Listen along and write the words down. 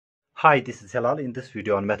Hi, this is Halal. In this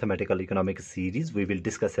video on Mathematical Economics series, we will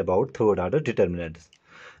discuss about third order determinants.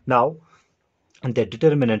 Now, the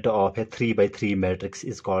determinant of a 3 by 3 matrix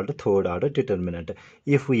is called third order determinant.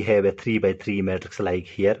 If we have a 3 by 3 matrix like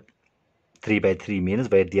here, 3 by 3 means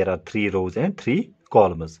where there are 3 rows and 3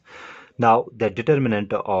 columns. Now, the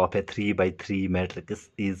determinant of a 3 by 3 matrix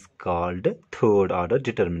is called third order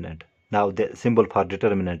determinant. Now, the symbol for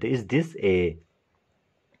determinant is this A,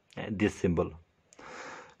 this symbol.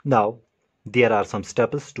 Now, there are some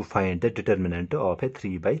steps to find the determinant of a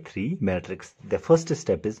 3 by 3 matrix. The first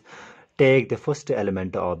step is take the first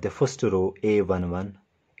element of the first row A11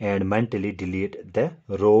 and mentally delete the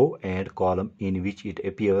row and column in which it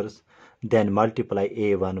appears. Then multiply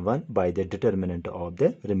A11 by the determinant of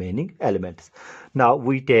the remaining elements. Now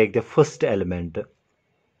we take the first element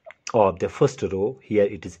of the first row, here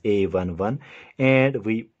it is A11, and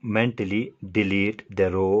we mentally delete the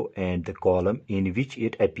row and the column in which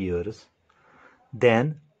it appears.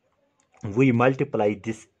 Then we multiply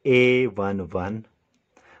this A11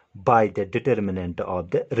 by the determinant of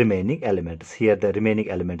the remaining elements. Here the remaining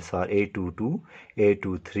elements are A22,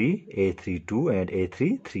 A23, A32 and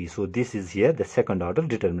A33. So this is here the second order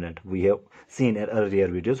determinant. We have seen in earlier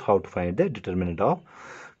videos how to find the determinant of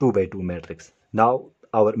 2 by 2 matrix. Now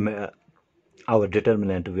our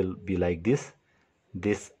determinant will be like this.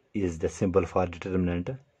 This is the symbol for determinant.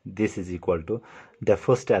 This is equal to the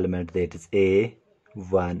first element, that is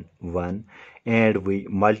A11, and we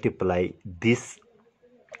multiply this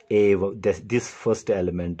first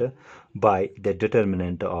element by the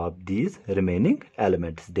determinant of these remaining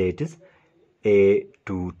elements, that is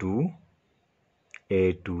A22,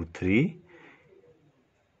 A23,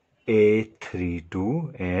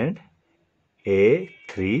 A32 and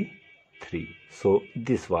A33. So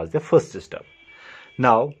this was the first step.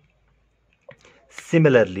 Now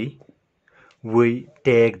similarly we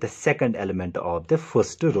take the second element of the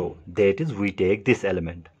first row, that is we take this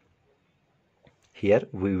element. Here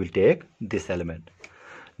we will take this element.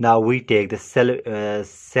 Now we take the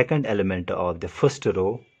second element of the first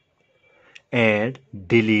row and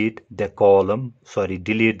delete the column,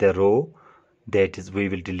 delete the row, that is we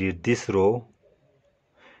will delete this row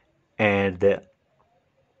and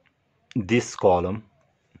this column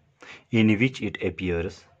in which it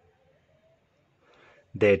appears.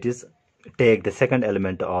 That is, take the second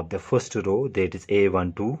element of the first row, that is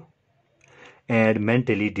A12, and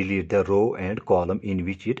mentally delete the row and column in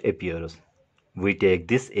which it appears. We take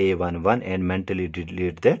this A11 and mentally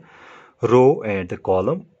delete the row and the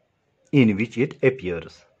column in which it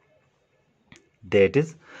appears. That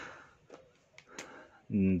is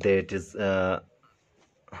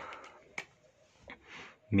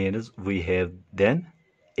means we have then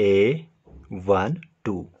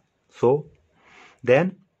A12. So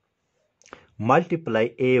then multiply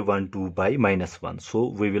A12 by -1. So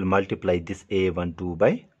we will multiply this A12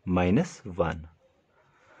 by -1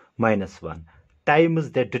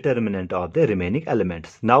 times the determinant of the remaining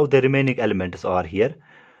elements. Now the remaining elements are here.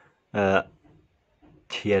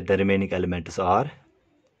 Here the remaining elements are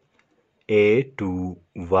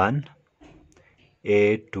A21,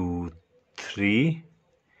 A23,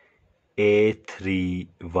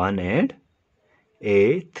 A31 and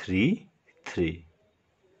A33.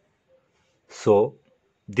 So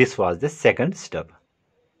this was the second step.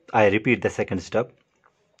 I repeat the second step.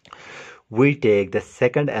 We take the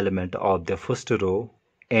second element of the first row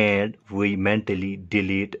and we mentally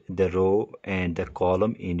delete the row and the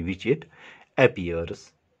column in which it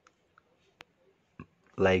appears.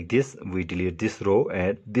 Like this, we delete this row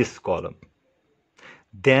and this column.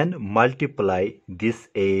 Then multiply this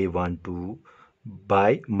A12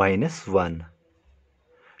 by -1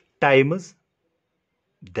 times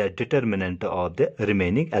the determinant of the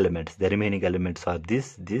remaining elements. The remaining elements are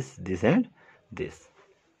this and this.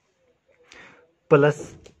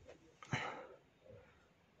 Plus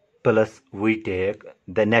we take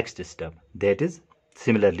the next step. That is,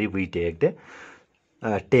 similarly we take the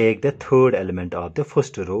third element of the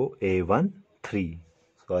first row A13.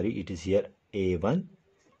 It is here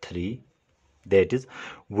A13. That is,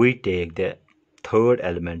 we take the third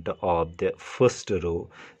element of the first row,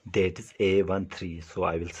 that is A13. So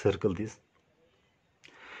I will circle this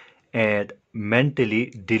and mentally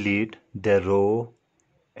delete the row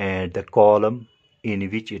and the column in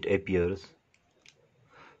which it appears.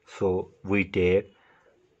 So we take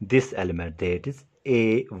this element, that is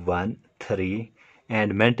A13,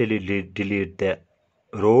 and mentally delete the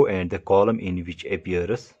row and the column in which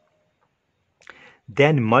appears.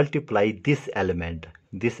 Then multiply this element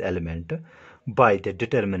by the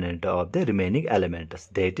determinant of the remaining elements.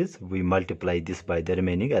 That is, we multiply this by the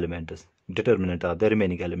remaining elements. determinant of the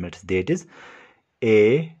remaining elements, that is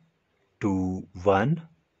A21,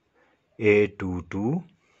 A22,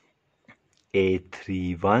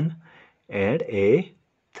 A31 and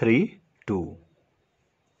A32.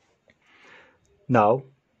 Now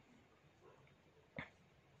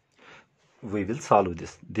we will solve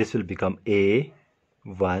this. This will become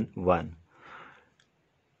A11.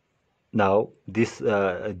 Now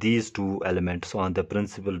these two elements on the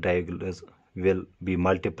principal diagonals will be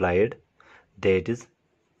multiplied, that is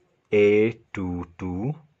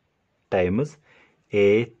A22 times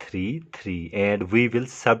A33, and we will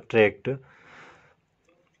subtract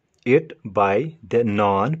it by the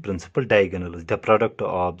non-principal diagonals, the product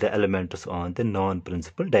of the elements on the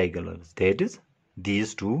non-principal diagonals, that is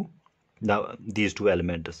these two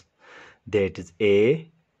elements, that is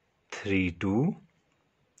A32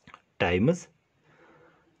 times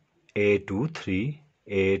A23.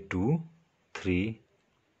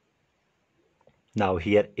 Now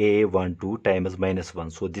here A12 times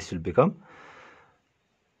 -1, so this will become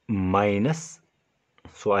minus,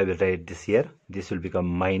 so I will write this here, this will become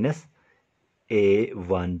minus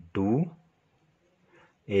A12.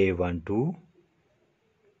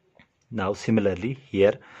 Now similarly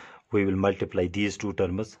here we will multiply these two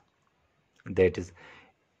terms, that is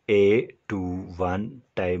A21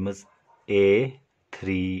 times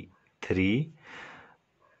A33.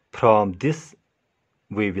 From this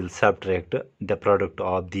we will subtract the product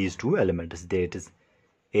of these two elements, that is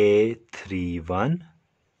A31,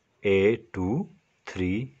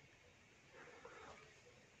 A23.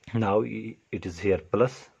 Now it is here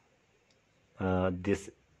plus this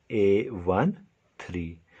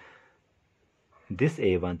A13, this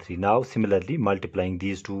A13. Now similarly multiplying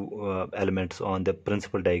these two elements on the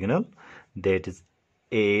principal diagonal, that is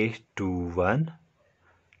A21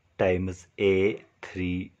 times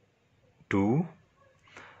A32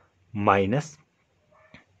 minus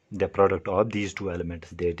the product of these two elements,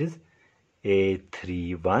 that is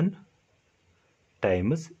A31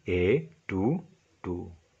 times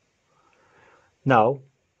A22. Now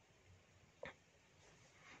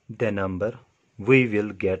the number we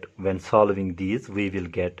will get when solving these, we will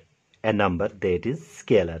get a number that is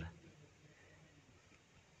scalar.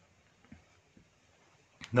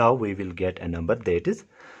 Now we will get a number that is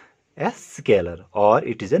a scalar, or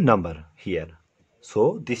it is a number here.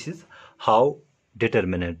 So this is how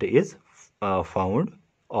determinant is found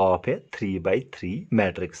of a 3 by 3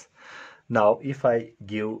 matrix. Now if I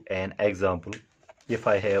give an example, if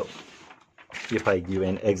I give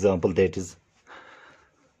an example, that is,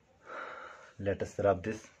 let us rub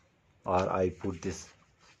this, or I put this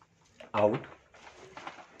out.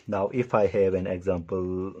 Now if I have an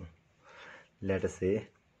example, let us say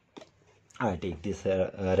I take this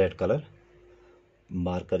red color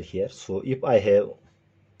marker here. So if I have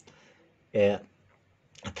a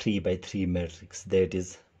 3 by 3 matrix, that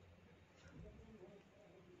is,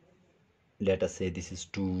 let us say this is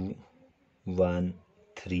 2, 1,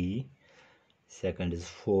 3, second is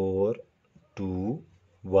 4, 2,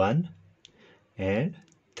 1 and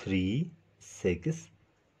 3, 6,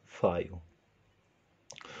 5.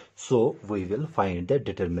 So we will find the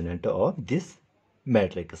determinant of this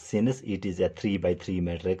matrix. Since it is a 3 by 3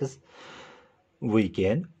 matrix, we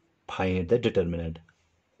can find the determinant.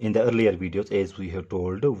 In the earlier videos, as we have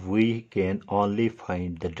told, we can only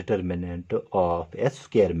find the determinant of a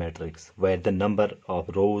square matrix where the number of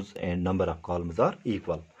rows and number of columns are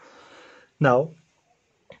equal. Now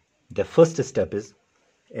the first step is,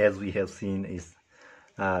 as we have seen, is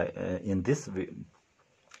in this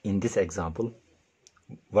example,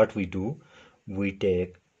 what we do, we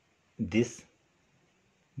take this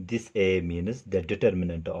A means the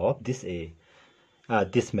determinant of this A,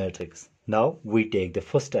 this matrix. Now we take the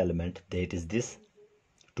first element, that is this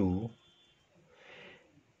 2,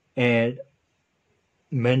 and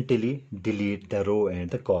mentally delete the row and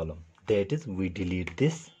the column, that is, we delete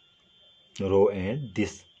this row and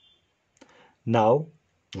this. Now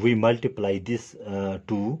we multiply this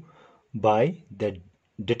 2 by the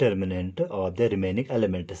determinant of the remaining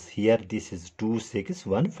elements. Here this is 2, 6,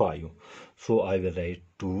 1, 5. So I will write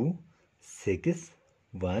 2, 6,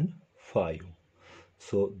 1, 5.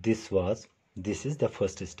 So this is the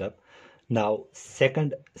first step. Now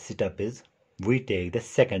second step is, we take the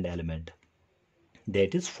second element,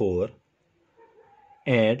 that is 4,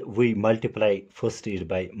 and we multiply first it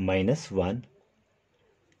by -1,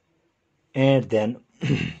 and then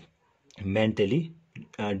mentally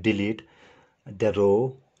delete the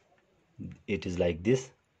row. It is like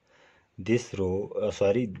this row,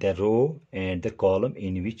 the row and the column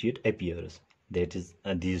in which it appears, that is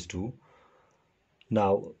these two.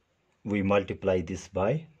 Now we multiply this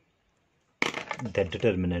by the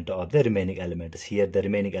determinant of the remaining elements. Here the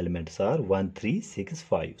remaining elements are 1, 3, 6,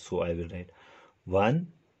 5. So I will write 1,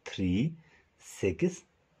 3, 6,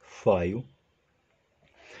 5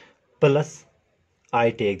 plus I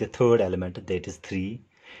take the third element, that is 3,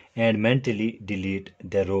 and mentally delete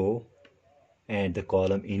the row and the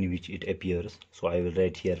column in which it appears. So I will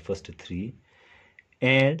write here first 3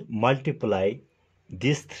 and multiply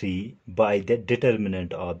this 3 by the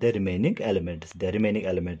determinant of the remaining elements. The remaining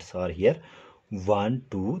elements are here 1,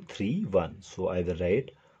 2, 3, 1. So I will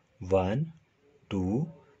write 1, 2,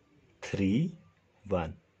 3,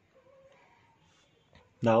 1.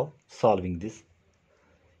 Now solving this,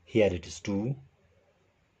 here it is 2.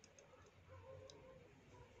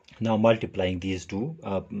 Now multiplying these two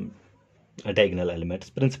diagonal elements,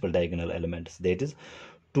 principal diagonal elements, that is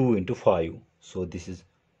 2 into 5. So this is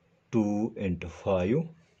 2 into 5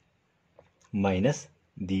 minus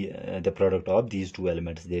the product of these two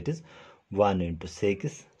elements, that is 1 into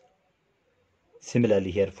 6.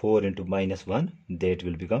 Similarly here 4 into minus 1, that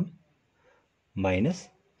will become minus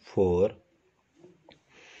 4.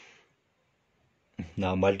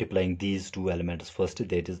 Now multiplying these two elements first,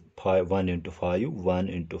 that is 1 into 5, 1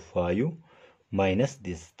 into 5 minus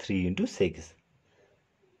this 3 into 6,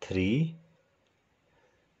 3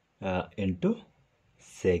 into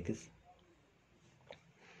 6.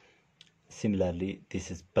 Similarly this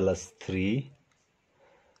is plus 3,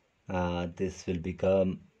 this will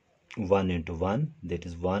become 1 into 1, that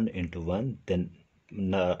is 1 into 1, then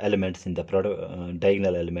elements in the product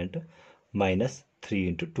diagonal element minus 3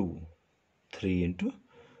 into 2, 3 into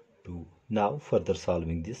 2. Now further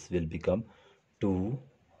solving this will become 2.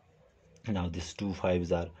 Now these 2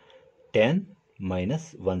 5s are 10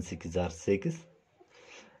 minus 1 6 are 6.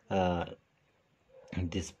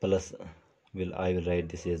 This plus I will write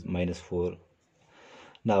this as minus 4.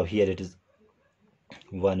 Now here it is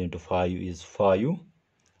 1 into 5 is 5,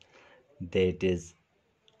 that is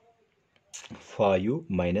 5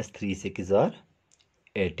 minus 3 6 are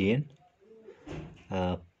 18,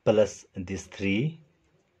 plus this 3.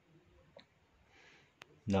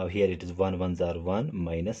 Now here it is 1 1s are 1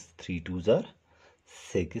 minus 3 2s are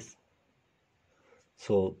 6.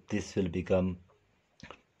 So this will become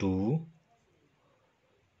 2.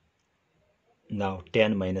 Now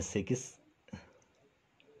 10 minus 6,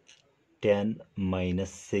 10 minus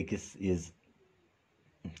 6 is,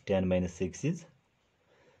 10 minus 6 is,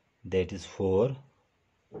 that is 4,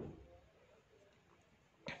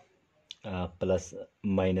 plus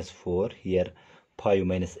minus 4, here 5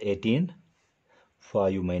 minus 18,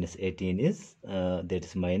 5 minus 18 is, that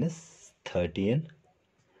is minus 13.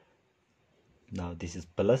 Now this is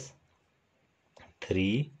plus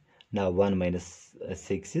 3. Now 1 minus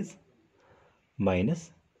 6 is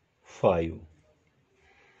minus 5.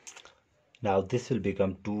 Now this will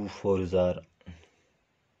become 2 4s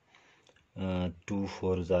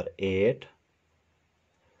are 8,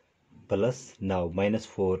 plus now minus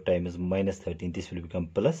 4 times minus 13, this will become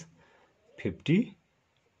plus 52.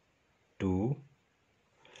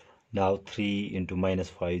 Now 3 into minus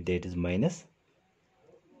 5, that is minus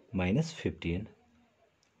 15.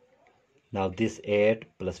 Now this 8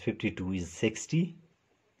 plus 52 is 60,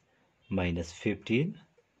 minus 15,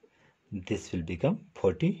 this will become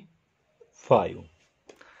 45.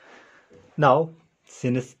 Now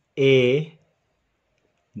since A,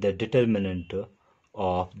 the determinant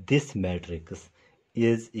of this matrix,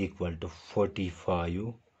 is equal to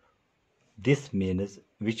 45, this means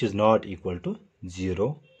which is not equal to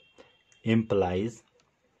 0, implies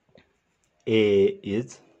A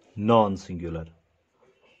is non-singular.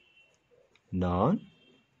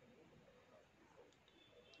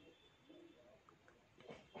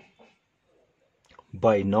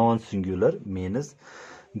 By non-singular means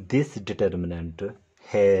this determinant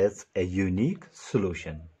has a unique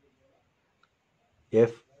solution.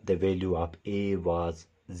 If the value of A was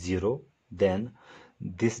 0, then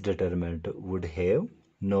this determinant would have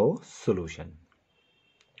no solution.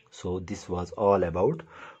 So this was all about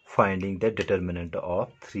finding the determinant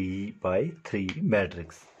of 3 by 3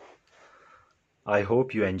 matrix. I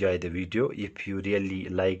hope you enjoy the video. If you really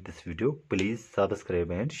like this video, please subscribe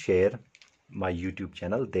and share my YouTube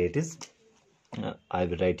channel. That is, I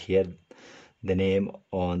will write here the name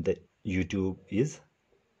on the YouTube is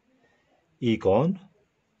Econ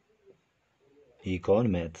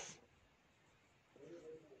Maths.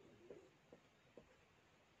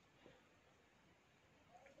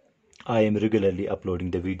 I am regularly uploading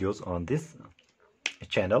the videos on this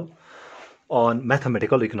channel on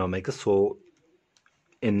mathematical economics. So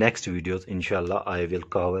in next videos, inshallah, I will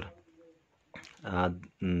cover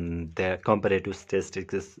the comparative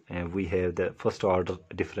statistics, and we have the first order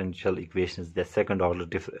differential equations, the second order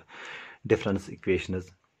difference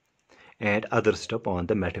equations, and other stuff on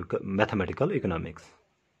the mathematical economics.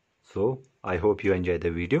 So I hope you enjoy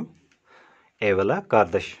the video. Evala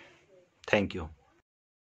Kardash. Thank you.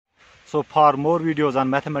 So for more videos on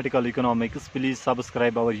mathematical economics, please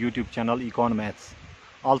subscribe our YouTube channel Econ Maths.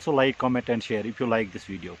 Also like, comment and share if you like this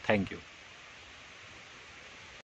video. Thank you.